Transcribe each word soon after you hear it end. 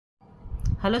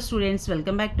Hello students,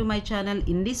 welcome back to my channel.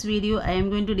 In this video, I am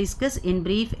going to discuss in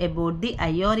brief about the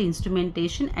IR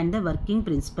instrumentation and the working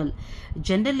principle.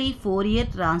 Generally, Fourier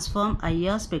transform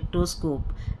IR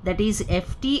spectroscope, that is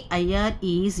FTIR,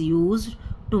 is used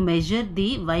to measure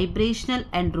the vibrational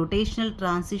and rotational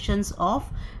transitions of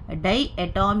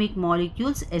diatomic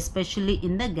molecules, especially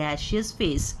in the gaseous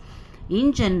phase.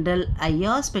 In general,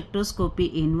 IR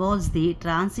spectroscopy involves the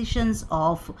transitions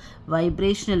of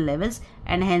vibrational levels,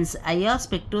 and hence IR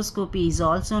spectroscopy is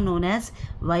also known as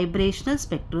vibrational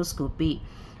spectroscopy.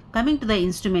 Coming to the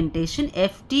instrumentation,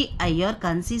 FTIR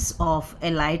consists of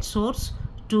a light source,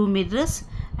 two mirrors,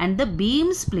 and the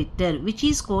beam splitter, which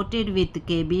is coated with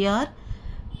KBr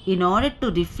in order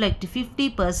to reflect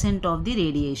 50% of the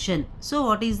radiation. So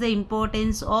what is the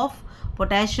importance of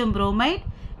potassium bromide?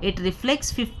 It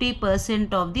reflects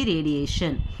 50% of the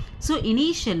radiation. So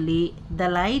initially the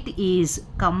light is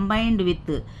combined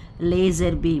with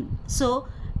laser beam. So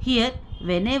here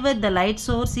whenever the light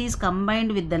source is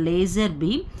combined with the laser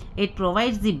beam, it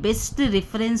provides the best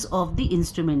reference of the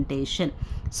instrumentation.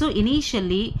 So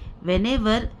initially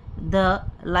whenever the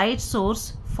light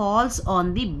source falls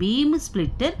on the beam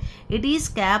splitter, it is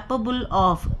capable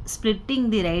of splitting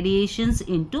the radiations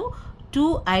into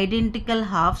two identical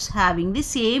halves having the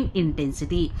same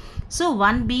intensity. So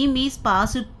one beam is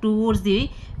passed towards the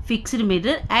fixed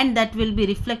mirror and that will be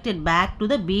reflected back to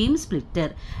the beam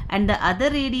splitter, and the other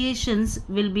radiations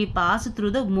will be passed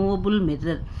through the movable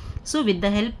mirror. So with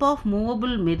the help of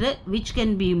movable mirror which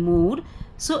can be moved,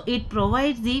 so it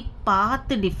provides the path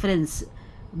difference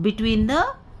between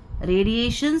the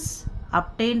radiations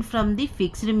obtained from the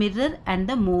fixed mirror and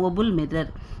the movable mirror.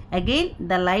 Again,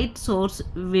 the light source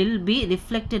will be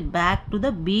reflected back to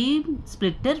the beam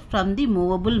splitter from the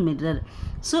movable mirror.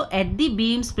 So at the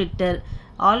beam splitter,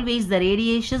 always the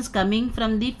radiations coming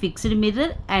from the fixed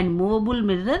mirror and movable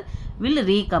mirror will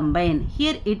recombine.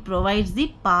 Here it provides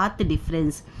the path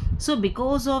difference. So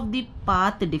because of the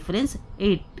path difference,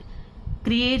 it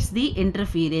creates the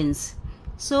interference.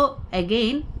 So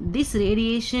again, this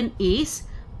radiation is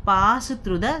passed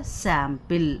through the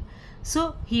sample.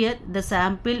 So here the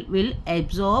sample will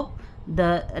absorb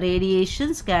the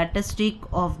radiations characteristic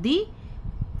of the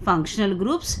functional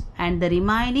groups, and the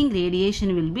remaining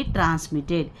radiation will be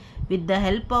transmitted. With the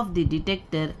help of the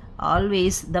detector,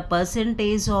 always the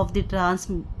percentage of the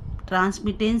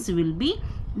transmittance will be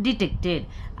detected.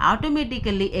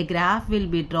 Automatically a graph will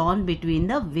be drawn between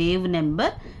the wave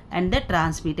number and the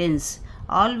transmittance.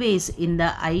 Always in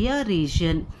the IR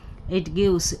region, it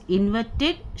gives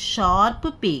inverted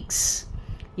sharp peaks.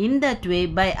 In that way,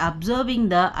 by observing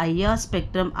the IR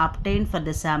spectrum obtained for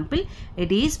the sample,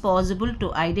 it is possible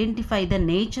to identify the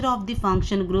nature of the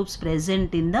function groups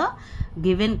present in the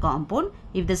given compound.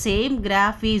 If the same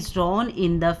graph is drawn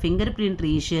in the fingerprint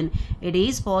region, it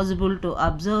is possible to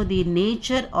observe the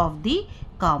nature of the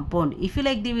compound. If you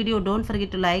like the video, don't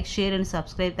forget to like, share and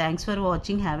subscribe. Thanks for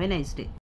watching. Have a nice day.